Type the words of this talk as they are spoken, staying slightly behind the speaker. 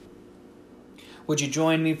Would you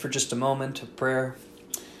join me for just a moment of prayer?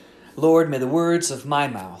 Lord, may the words of my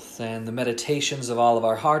mouth and the meditations of all of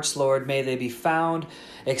our hearts, Lord, may they be found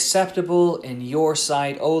acceptable in your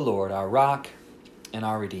sight, O Lord, our rock and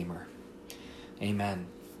our Redeemer. Amen.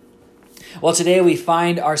 Well, today we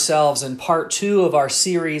find ourselves in part 2 of our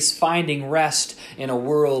series, Finding Rest in a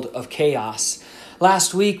World of Chaos.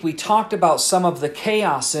 Last week, we talked about some of the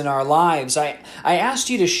chaos in our lives. I asked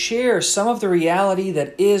you to share some of the reality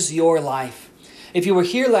that is your life. If you were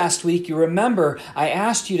here last week, you remember I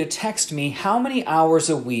asked you to text me how many hours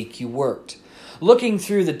a week you worked. Looking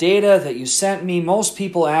through the data that you sent me, most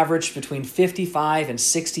people averaged between 55 and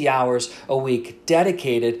 60 hours a week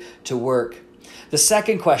dedicated to work. The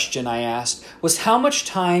second question I asked was how much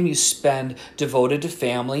time you spend devoted to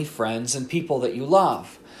family, friends, and people that you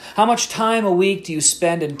love. How much time a week do you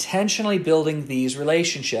spend intentionally building these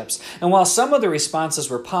relationships? And while some of the responses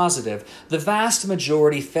were positive, the vast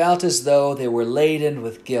majority felt as though they were laden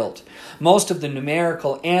with guilt. Most of the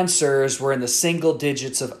numerical answers were in the single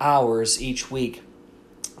digits of hours each week.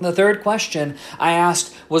 The third question I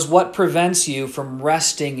asked was what prevents you from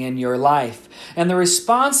resting in your life? And the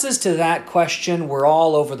responses to that question were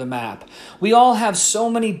all over the map. We all have so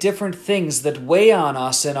many different things that weigh on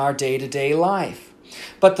us in our day-to-day life.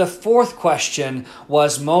 But the fourth question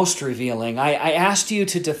was most revealing. I asked you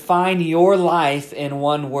to define your life in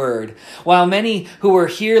one word. While many who were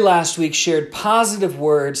here last week shared positive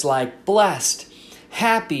words like blessed,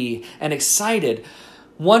 happy, and excited,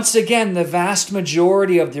 once again, the vast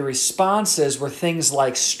majority of the responses were things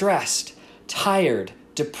like stressed, tired,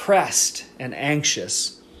 depressed, and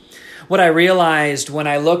anxious. What I realized when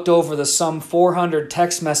I looked over the some 400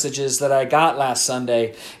 text messages that I got last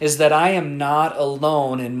Sunday is that I am not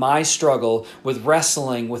alone in my struggle with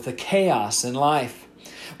wrestling with the chaos in life.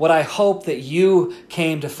 What I hope that you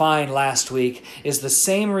came to find last week is the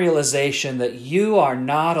same realization that you are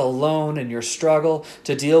not alone in your struggle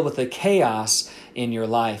to deal with the chaos in your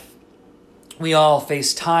life. We all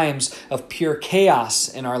face times of pure chaos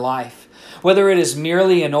in our life. Whether it is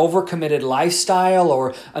merely an overcommitted lifestyle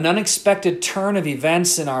or an unexpected turn of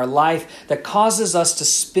events in our life that causes us to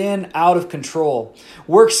spin out of control,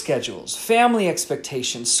 work schedules, family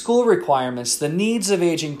expectations, school requirements, the needs of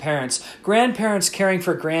aging parents, grandparents caring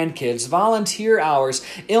for grandkids, volunteer hours,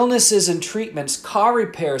 illnesses and treatments, car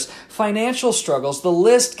repairs, financial struggles, the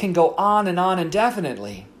list can go on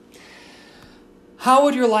indefinitely. How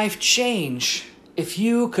would your life change if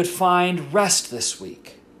you could find rest this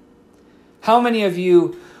week? How many of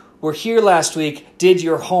you were here last week, did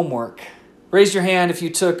your homework? Raise your hand if you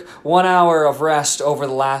took 1 hour of rest over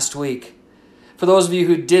the last week. For those of you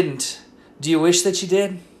who didn't, do you wish that you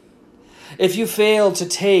did? If you failed to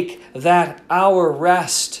take that hour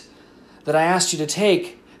rest that I asked you to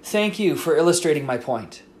take, thank you for illustrating my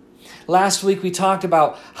point. Last week we talked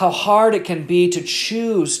about how hard it can be to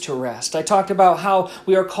choose to rest. I talked about how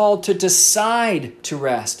we are called to decide to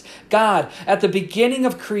rest. God, at the beginning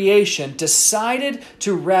of creation, decided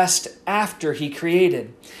to rest after He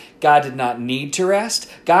created. God did not need to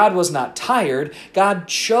rest. God was not tired. God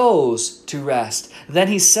chose to rest. Then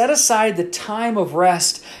He set aside the time of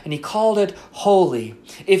rest and He called it holy.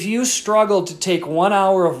 If you struggled to take 1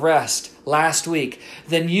 hour of rest last week,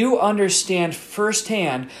 then you understand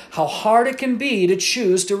firsthand how hard it can be to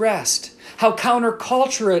choose to rest, how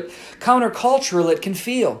countercultural it can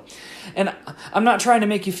feel. And I'm not trying to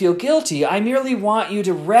make you feel guilty. I merely want you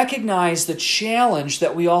to recognize the challenge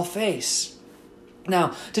that we all face.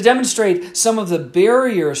 Now, to demonstrate some of the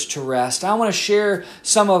barriers to rest, I want to share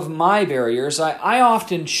some of my barriers. I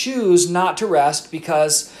often choose not to rest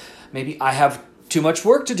because maybe I have too much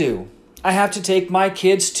work to do. I have to take my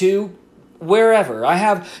kids to wherever. I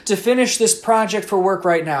have to finish this project for work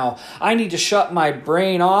right now. I need to shut my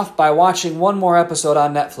brain off by watching one more episode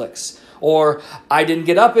on Netflix. Or I didn't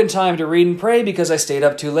get up in time to read and pray because I stayed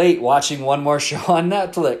up too late watching one more show on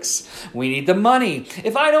Netflix. We need the money.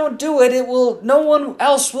 If I don't do it, no one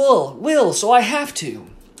else will, so I have to.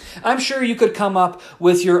 I'm sure you could come up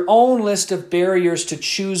with your own list of barriers to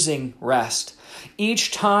choosing rest.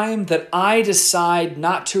 Each time that I decide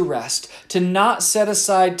not to rest, to not set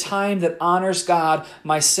aside time that honors God,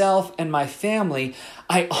 myself, and my family,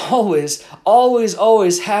 I always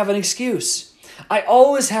have an excuse. I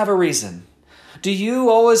always have a reason. Do you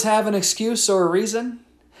always have an excuse or a reason?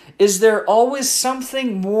 Is there always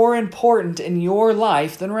something more important in your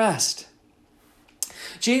life than rest?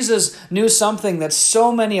 Jesus knew something that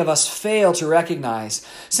so many of us fail to recognize.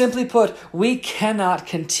 Simply put, we cannot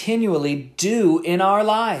continually do in our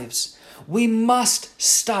lives. We must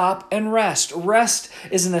stop and rest. Rest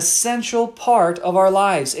is an essential part of our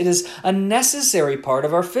lives. It is a necessary part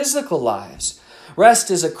of our physical lives.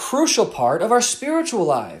 Rest is a crucial part of our spiritual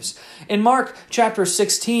lives. In Mark chapter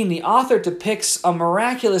 16, the author depicts a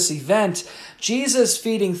miraculous event, Jesus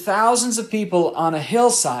feeding thousands of people on a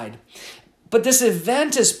hillside. But this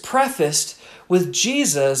event is prefaced with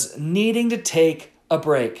Jesus needing to take a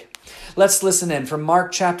break. Let's listen in from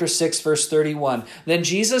Mark chapter 6, verse 31. Then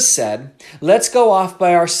Jesus said, "Let's go off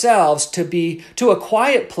by ourselves to a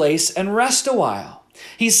quiet place and rest a while."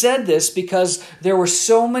 He said this because there were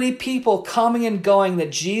so many people coming and going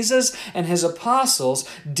that Jesus and his apostles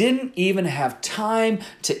didn't even have time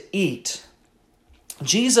to eat.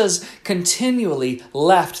 Jesus continually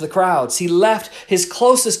left the crowds. He left his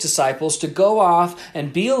closest disciples to go off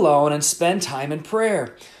and be alone and spend time in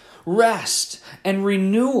prayer. Rest and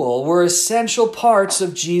renewal were essential parts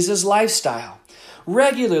of Jesus' lifestyle.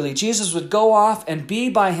 Regularly, Jesus would go off and be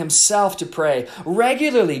by himself to pray.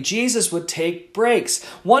 Regularly, Jesus would take breaks.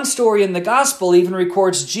 One story in the gospel even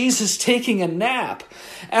records Jesus taking a nap.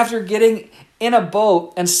 After getting in a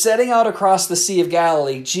boat and setting out across the Sea of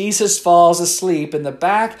Galilee, Jesus falls asleep in the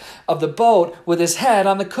back of the boat with his head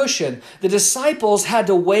on the cushion. The disciples had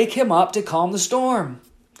to wake him up to calm the storm.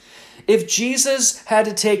 If Jesus had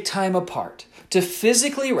to take time apart to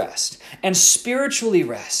physically rest and spiritually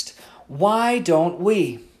rest, why don't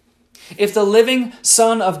we? If the living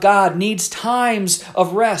Son of God needs times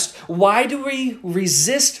of rest, why do we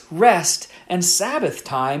resist rest and Sabbath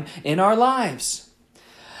time in our lives?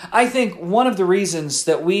 I think one of the reasons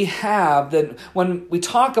that we have that when we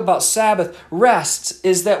talk about Sabbath rests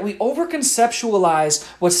is that we overconceptualize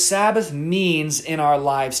what Sabbath means in our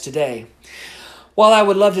lives today. While I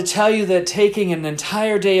would love to tell you that taking an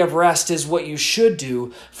entire day of rest is what you should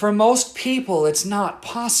do, for most people it's not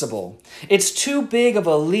possible. It's too big of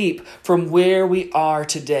a leap from where we are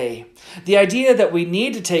today. The idea that we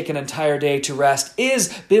need to take an entire day to rest is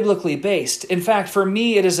biblically based. In fact, for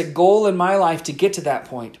me, it is a goal in my life to get to that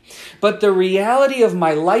point. But the reality of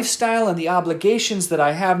my lifestyle and the obligations that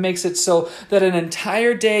I have makes it so that an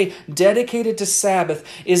entire day dedicated to Sabbath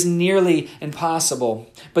is nearly impossible.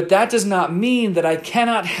 But that does not mean that I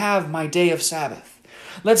cannot have my day of Sabbath.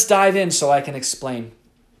 Let's dive in so I can explain.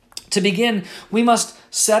 To begin, we must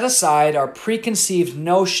set aside our preconceived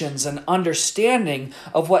notions and understanding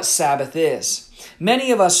of what Sabbath is. Many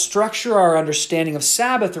of us structure our understanding of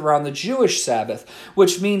Sabbath around the Jewish Sabbath,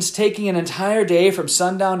 which means taking an entire day from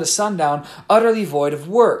sundown to sundown, utterly void of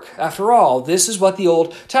work. After all, this is what the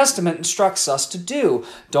Old Testament instructs us to do.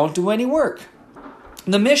 Don't do any work.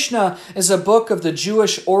 The Mishnah is a book of the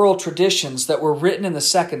Jewish oral traditions that were written in the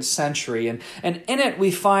 2nd century, and in it we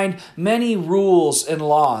find many rules and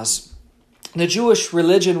laws. The Jewish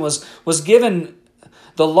religion was given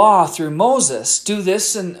the law through Moses. Do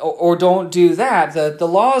this or don't do that. The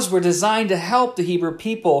laws were designed to help the Hebrew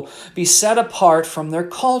people be set apart from their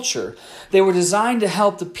culture. They were designed to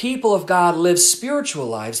help the people of God live spiritual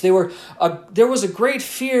lives. There was a great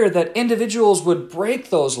fear that individuals would break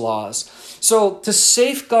those laws. So to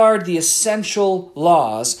safeguard the essential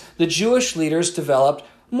laws, the Jewish leaders developed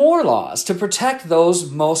more laws to protect those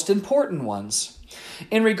most important ones.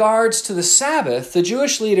 In regards to the Sabbath, the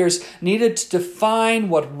Jewish leaders needed to define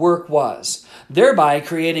what work was, thereby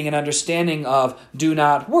creating an understanding of do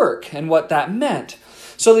not work and what that meant.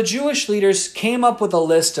 So the Jewish leaders came up with a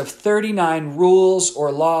list of 39 rules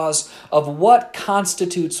or laws of what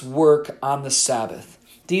constitutes work on the Sabbath.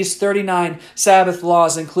 These 39 Sabbath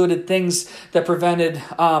laws included things that prevented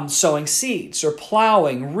sowing seeds or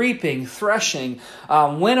plowing, reaping, threshing,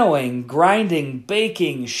 winnowing, grinding,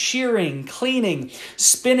 baking, shearing, cleaning,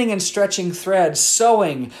 spinning and stretching thread,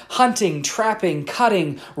 sewing, hunting, trapping,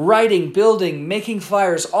 cutting, writing, building, making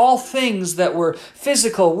fires, all things that were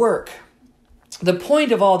physical work. The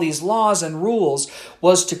point of all these laws and rules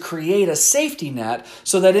was to create a safety net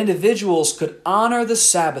so that individuals could honor the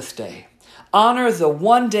Sabbath day. Honor the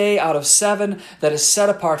one day out of 7 that is set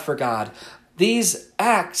apart for God. These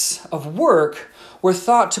acts of work were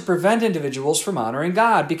thought to prevent individuals from honoring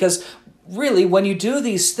God because really, when you do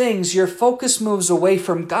these things, your focus moves away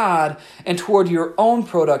from God and toward your own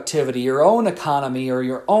productivity, your own economy, or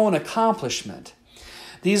your own accomplishment.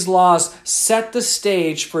 These laws set the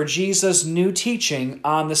stage for Jesus' new teaching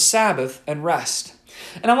on the Sabbath and rest.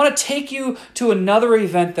 And I want to take you to another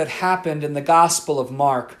event that happened in the Gospel of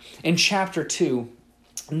Mark in chapter 2.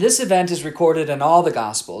 And this event is recorded in all the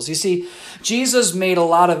Gospels. You see, Jesus made a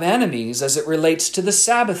lot of enemies as it relates to the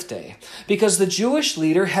Sabbath day because the Jewish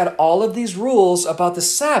leader had all of these rules about the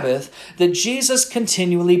Sabbath that Jesus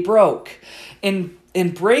continually broke. In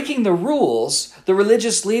breaking the rules, the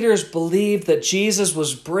religious leaders believed that Jesus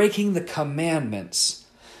was breaking the commandments.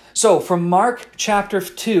 So from Mark chapter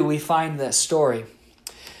 2, we find this story.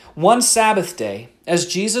 One Sabbath day, As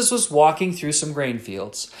Jesus was walking through some grain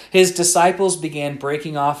fields, his disciples began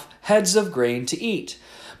breaking off heads of grain to eat.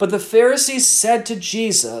 But the Pharisees said to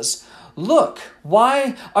Jesus, "Look,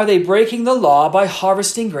 why are they breaking the law by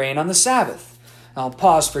harvesting grain on the Sabbath?" I'll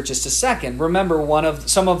pause for just a second. Remember,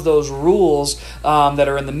 some of those rules that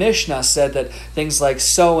are in the Mishnah said that things like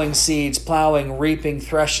sowing seeds, plowing, reaping,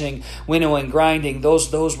 threshing, winnowing, grinding,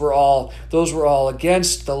 those were all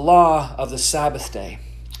against the law of the Sabbath day.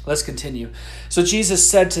 Let's continue. So Jesus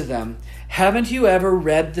said to them, "Haven't you ever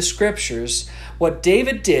read the scriptures, what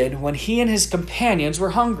David did when he and his companions were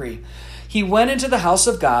hungry? He went into the house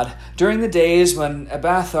of God during the days when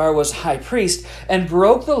Abiathar was high priest and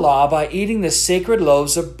broke the law by eating the sacred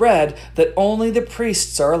loaves of bread that only the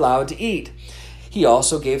priests are allowed to eat. He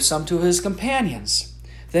also gave some to his companions."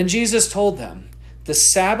 Then Jesus told them, "The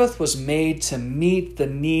Sabbath was made to meet the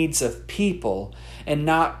needs of people, and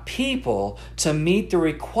not people to meet the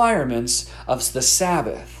requirements of the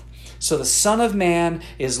Sabbath. So the Son of Man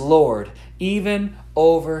is Lord, even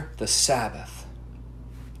over the Sabbath."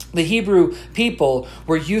 The Hebrew people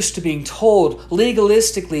were used to being told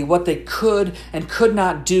legalistically what they could and could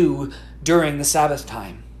not do during the Sabbath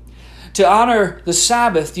time. To honor the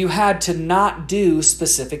Sabbath, you had to not do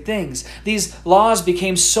specific things. These laws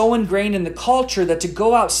became so ingrained in the culture that to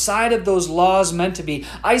go outside of those laws meant to be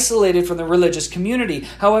isolated from the religious community.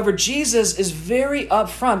 However, Jesus is very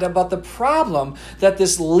upfront about the problem that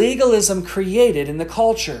this legalism created in the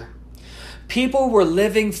culture. People were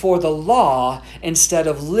living for the law instead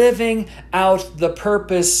of living out the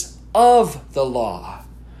purpose of the law.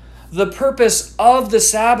 The purpose of the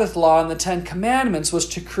Sabbath law and the Ten Commandments was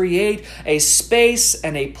to create a space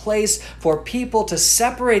and a place for people to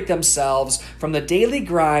separate themselves from the daily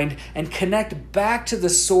grind and connect back to the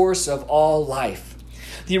source of all life.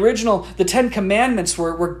 The Ten Commandments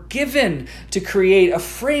were given to create a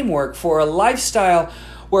framework for a lifestyle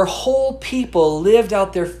where whole people lived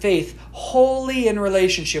out their faith wholly in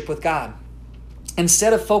relationship with God.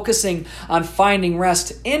 Instead of focusing on finding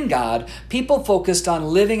rest in God, people focused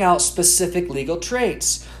on living out specific legal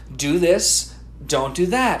traits. Do this, don't do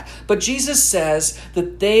that. But Jesus says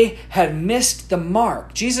that they had missed the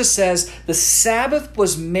mark. Jesus says the Sabbath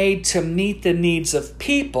was made to meet the needs of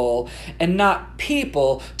people and not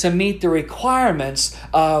people to meet the requirements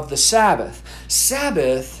of the Sabbath.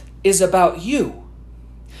 Sabbath is about you.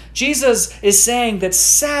 Jesus is saying that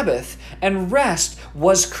Sabbath and rest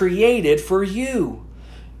was created for you.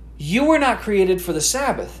 You were not created for the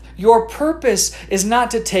Sabbath. Your purpose is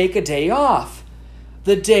not to take a day off.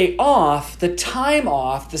 The day off, the time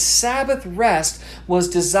off, the Sabbath rest was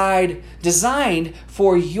designed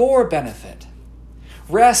for your benefit.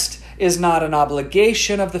 Rest is not an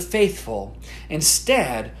obligation of the faithful.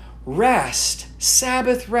 Instead, rest,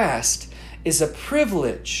 Sabbath rest, is a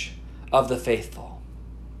privilege of the faithful.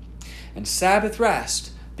 And Sabbath rest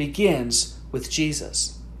begins with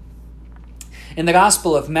Jesus. In the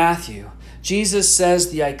Gospel of Matthew, Jesus says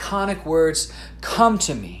the iconic words, "Come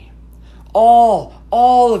to me, all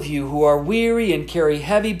of you who are weary and carry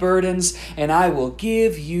heavy burdens, and I will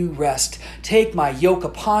give you rest. Take my yoke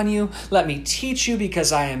upon you. Let me teach you,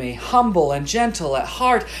 because I am humble and gentle at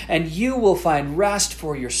heart, and you will find rest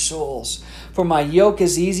for your souls. For my yoke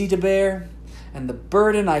is easy to bear, and the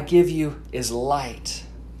burden I give you is light."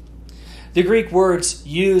 The Greek words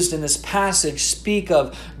used in this passage speak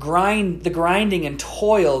of the grinding and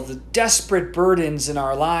toil, the desperate burdens in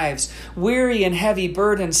our lives. Weary and heavy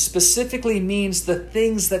burdens specifically means the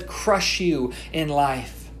things that crush you in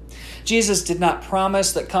life. Jesus did not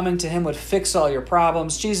promise that coming to him would fix all your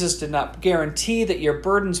problems. Jesus did not guarantee that your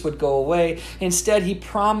burdens would go away. Instead, he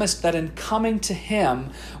promised that in coming to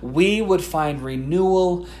him, we would find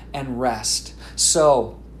renewal and rest.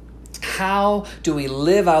 So, how do we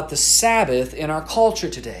live out the Sabbath in our culture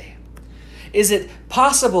today? Is it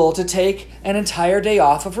possible to take an entire day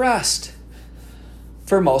off of rest?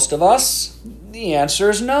 For most of us, the answer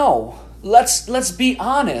is no. Let's be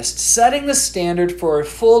honest. Setting the standard for a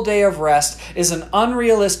full day of rest is an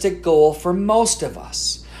unrealistic goal for most of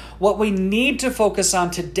us. What we need to focus on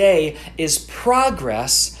today is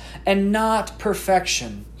progress and not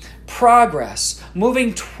perfection. Progress,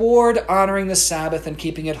 moving toward honoring the Sabbath and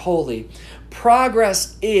keeping it holy.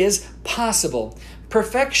 Progress is possible.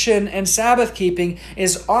 Perfection and Sabbath keeping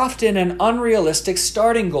is often an unrealistic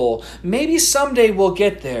starting goal. Maybe someday we'll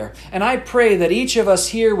get there, and I pray that each of us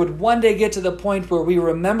here would one day get to the point where we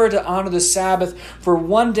remember to honor the Sabbath for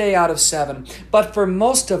one day out of 7. But for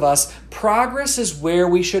most of us, progress is where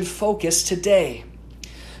we should focus today.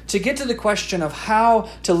 To get to the question of how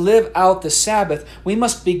to live out the Sabbath, we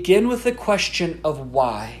must begin with the question of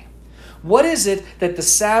why. What is it that the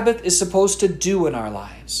Sabbath is supposed to do in our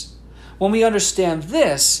lives? When we understand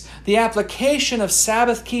this, the application of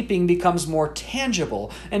Sabbath keeping becomes more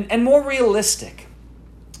tangible and more realistic.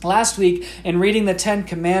 Last week, in reading the Ten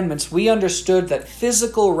Commandments, we understood that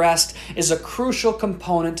physical rest is a crucial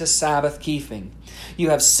component to Sabbath keeping. You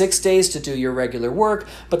have 6 days to do your regular work,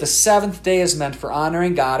 but the seventh day is meant for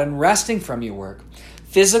honoring God and resting from your work.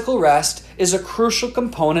 Physical rest is a crucial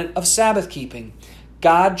component of Sabbath keeping.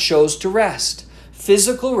 God chose to rest.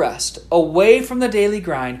 Physical rest, away from the daily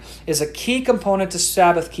grind, is a key component to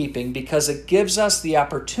Sabbath keeping because it gives us the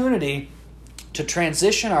opportunity to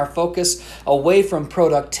transition our focus away from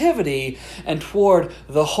productivity and toward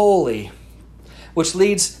the holy, which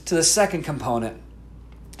leads to the second component.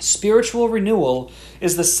 Spiritual renewal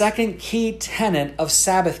is the second key tenet of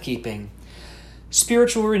Sabbath keeping.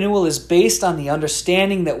 Spiritual renewal is based on the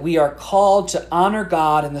understanding that we are called to honor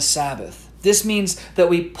God in the Sabbath. This means that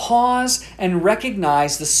we pause and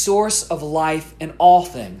recognize the source of life in all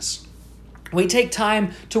things. We take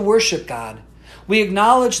time to worship God. We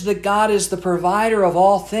acknowledge that God is the provider of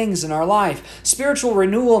all things in our life. Spiritual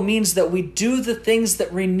renewal means that we do the things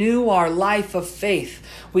that renew our life of faith.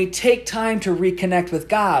 We take time to reconnect with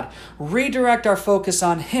God, redirect our focus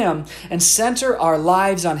on Him, and center our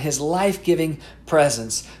lives on His life-giving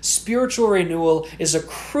presence. Spiritual renewal is a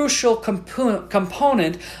crucial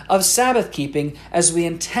component of Sabbath keeping as we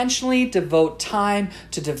intentionally devote time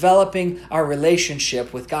to developing our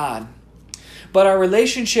relationship with God. But our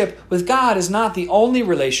relationship with God is not the only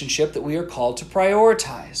relationship that we are called to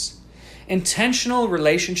prioritize. Intentional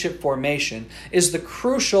relationship formation is the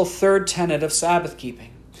crucial third tenet of Sabbath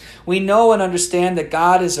keeping. We know and understand that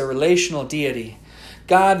God is a relational deity.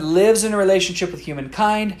 God lives in a relationship with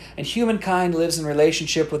humankind, and humankind lives in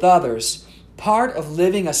relationship with others. Part of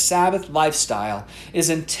living a Sabbath lifestyle is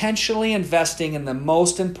intentionally investing in the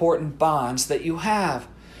most important bonds that you have.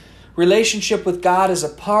 Relationship with God is a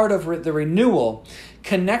part of the renewal.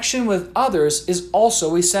 Connection with others is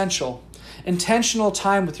also essential. Intentional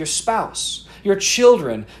time with your spouse, your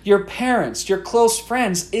children, your parents, your close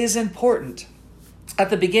friends is important. At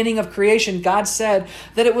the beginning of creation, God said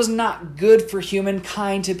that it was not good for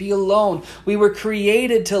humankind to be alone. We were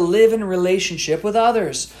created to live in relationship with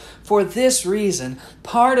others. For this reason,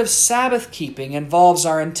 part of Sabbath keeping involves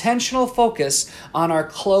our intentional focus on our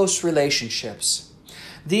close relationships.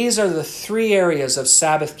 These are the three areas of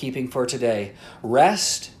Sabbath keeping for today: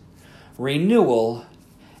 rest, renewal,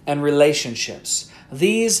 and relationships.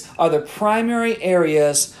 These are the primary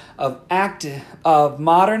areas of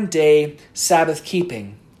modern day Sabbath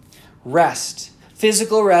keeping. Rest,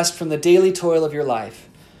 physical rest from the daily toil of your life.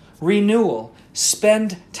 Renewal,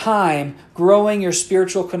 spend time growing your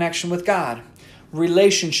spiritual connection with God.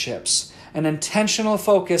 Relationships, an intentional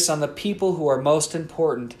focus on the people who are most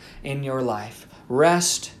important in your life.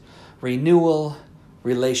 Rest, renewal,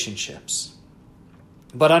 relationships.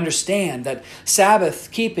 But understand that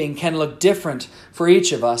Sabbath keeping can look different for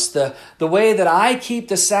each of us. The way that I keep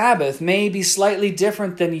the Sabbath may be slightly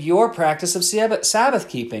different than your practice of Sabbath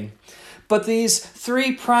keeping. But these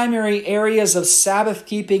three primary areas of Sabbath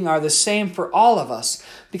keeping are the same for all of us,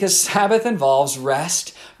 because Sabbath involves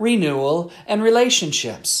rest, renewal, and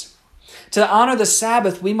relationships. To honor the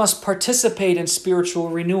Sabbath, we must participate in spiritual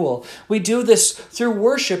renewal. We do this through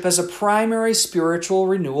worship as a primary spiritual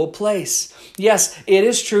renewal place. Yes, it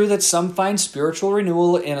is true that some find spiritual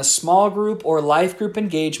renewal in a small group or life group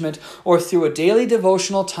engagement or through a daily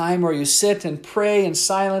devotional time where you sit and pray in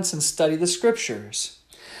silence and study the Scriptures.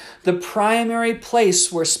 The primary place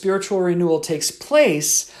where spiritual renewal takes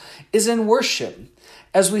place is in worship,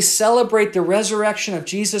 as we celebrate the resurrection of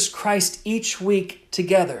Jesus Christ each week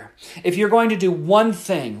together. If you're going to do one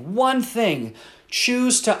thing,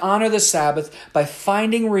 choose to honor the Sabbath by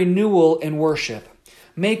finding renewal in worship.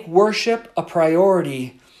 Make worship a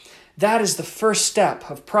priority. That is the first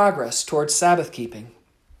step of progress towards Sabbath keeping.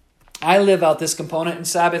 I live out this component in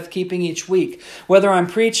Sabbath keeping each week. Whether I'm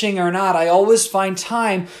preaching or not, I always find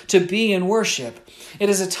time to be in worship. It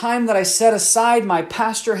is a time that I set aside my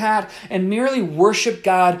pastor hat and merely worship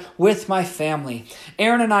God with my family.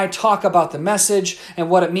 Aaron and I talk about the message and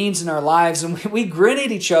what it means in our lives, and we grin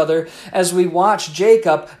at each other as we watch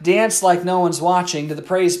Jacob dance like no one's watching to the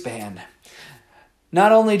praise band.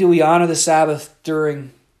 Not only do we honor the Sabbath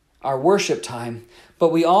during our worship time,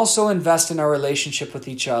 but we also invest in our relationship with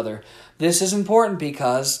each other. This is important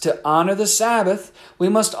because to honor the Sabbath, we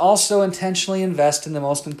must also intentionally invest in the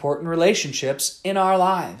most important relationships in our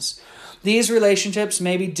lives. These relationships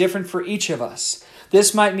may be different for each of us.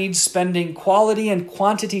 This might mean spending quality and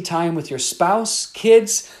quantity time with your spouse,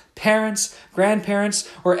 kids, parents, grandparents,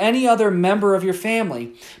 or any other member of your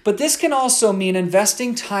family. But this can also mean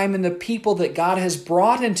investing time in the people that God has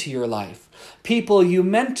brought into your life. People you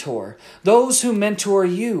mentor, those who mentor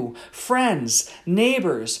you, friends,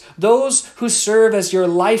 neighbors, those who serve as your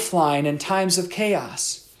lifeline in times of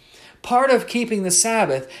chaos. Part of keeping the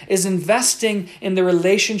Sabbath is investing in the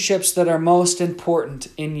relationships that are most important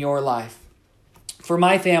in your life. For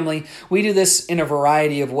my family, we do this in a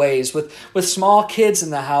variety of ways. With small kids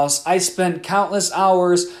in the house, I spent countless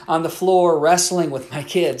hours on the floor wrestling with my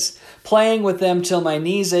kids, playing with them till my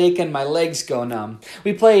knees ache and my legs go numb.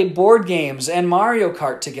 We play board games and Mario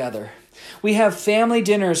Kart together. We have family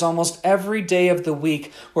dinners almost every day of the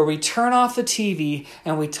week where we turn off the TV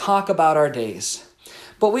and we talk about our days.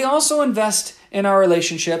 But we also invest in our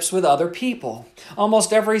relationships with other people.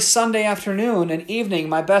 Almost every Sunday afternoon and evening,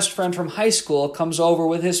 my best friend from high school comes over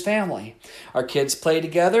with his family. Our kids play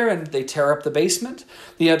together and they tear up the basement.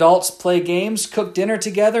 The adults play games, cook dinner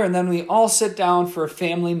together, and then we all sit down for a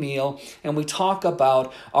family meal and we talk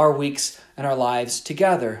about our weeks and our lives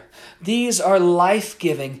together. These are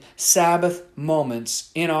life-giving Sabbath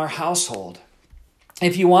moments in our household.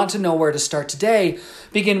 If you want to know where to start today,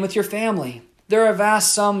 begin with your family. There are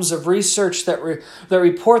vast sums of research that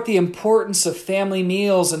report the importance of family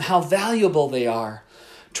meals and how valuable they are.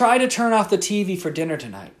 Try to turn off the TV for dinner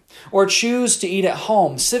tonight, or choose to eat at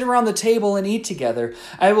home. Sit around the table and eat together.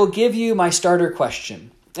 I will give you my starter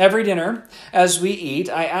question. Every dinner, as we eat,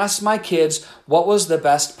 I ask my kids what was the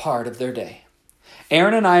best part of their day.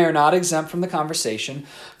 Aaron and I are not exempt from the conversation.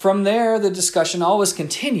 From there, the discussion always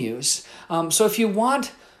continues. So if you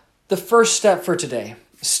want the first step for today,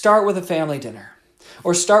 start with a family dinner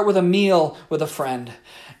or start with a meal with a friend.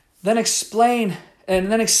 Then explain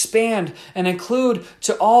and then expand and include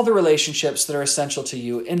to all the relationships that are essential to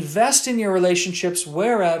you. Invest in your relationships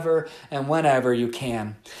wherever and whenever you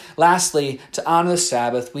can. Lastly, to honor the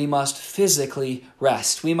Sabbath, we must physically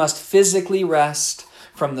rest. We must physically rest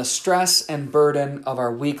from the stress and burden of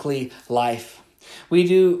our weekly life.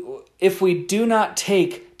 If we do not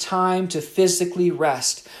take time to physically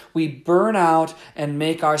rest, we burn out and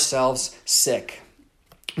make ourselves sick.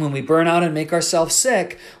 When we burn out and make ourselves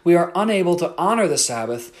sick, we are unable to honor the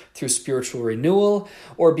Sabbath through spiritual renewal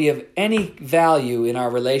or be of any value in our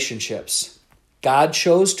relationships. God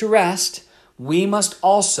chose to rest. We must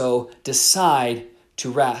also decide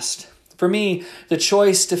to rest. For me, the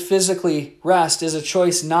choice to physically rest is a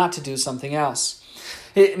choice not to do something else.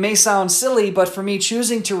 It may sound silly, but for me,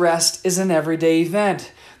 choosing to rest is an everyday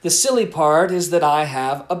event. The silly part is that I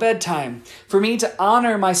have a bedtime. For me to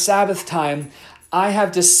honor my Sabbath time, I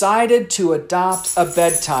have decided to adopt a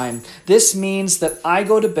bedtime. This means that I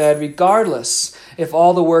go to bed regardless if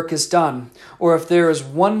all the work is done or if there is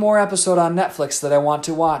one more episode on Netflix that I want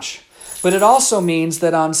to watch. But it also means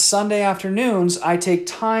that on Sunday afternoons, I take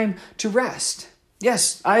time to rest.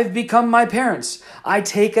 Yes, I've become my parents. I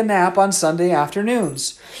take a nap on Sunday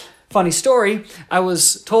afternoons. Funny story, I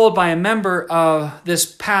was told by a member this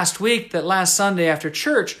past week that last Sunday after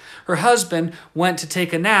church, her husband went to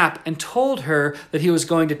take a nap and told her that he was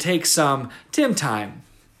going to take some Tim time.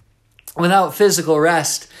 Without physical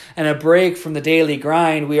rest and a break from the daily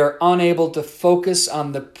grind, we are unable to focus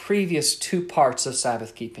on the previous two parts of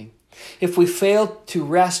Sabbath keeping. If we fail to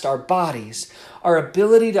rest our bodies, our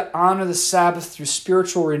ability to honor the Sabbath through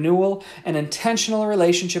spiritual renewal and intentional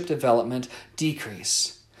relationship development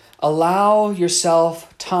decrease. Allow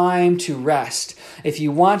yourself time to rest. If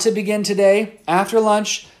you want to begin today, after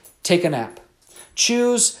lunch, take a nap.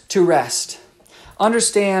 Choose to rest.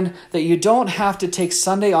 Understand that you don't have to take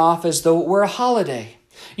Sunday off as though it were a holiday.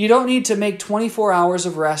 You don't need to make 24 hours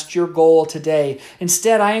of rest your goal today.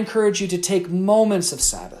 Instead, I encourage you to take moments of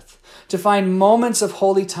Sabbath, to find moments of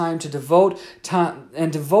holy time to devote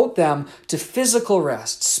them to physical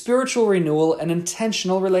rest, spiritual renewal, and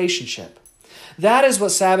intentional relationship. That is what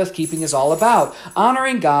Sabbath keeping is all about.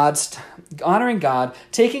 Honoring God,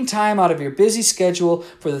 taking time out of your busy schedule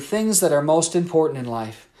for the things that are most important in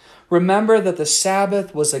life. Remember that the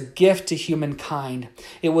Sabbath was a gift to humankind.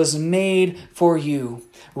 It was made for you.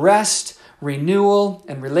 Rest, renewal,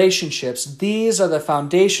 and relationships, these are the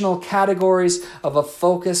foundational categories of a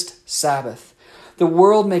focused Sabbath. The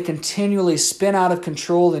world may continually spin out of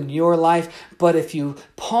control in your life, but if you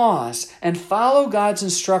pause and follow God's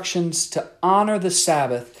instructions to honor the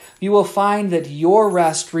Sabbath, you will find that your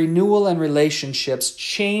rest, renewal, and relationships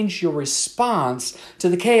change your response to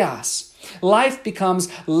the chaos. Life becomes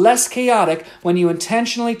less chaotic when you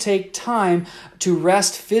intentionally take time to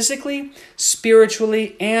rest physically,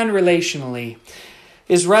 spiritually, and relationally.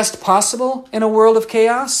 Is rest possible in a world of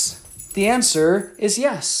chaos? The answer is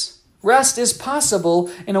yes. Rest is possible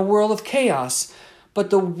in a world of chaos, but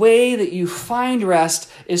the way that you find rest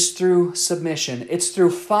is through submission. It's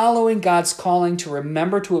through following God's calling to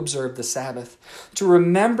remember to observe the Sabbath, to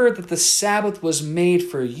remember that the Sabbath was made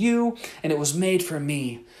for you and it was made for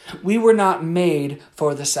me. We were not made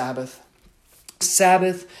for the Sabbath.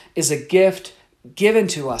 Sabbath is a gift given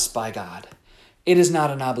to us by God. It is not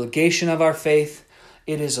an obligation of our faith.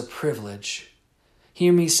 It is a privilege.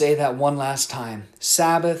 Hear me say that one last time.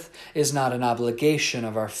 Sabbath is not an obligation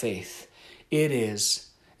of our faith. It is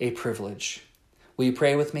a privilege. Will you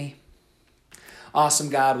pray with me? Awesome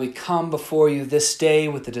God, we come before you this day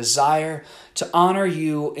with the desire to honor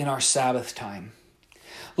you in our Sabbath time.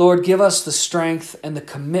 Lord, give us the strength and the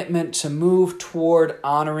commitment to move toward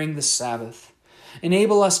honoring the Sabbath.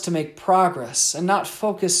 Enable us to make progress and not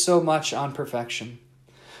focus so much on perfection.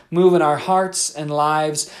 Move in our hearts and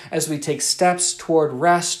lives as we take steps toward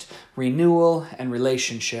rest, renewal, and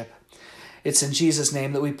relationship. It's in Jesus'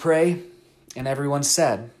 name that we pray, and everyone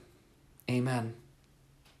said, Amen.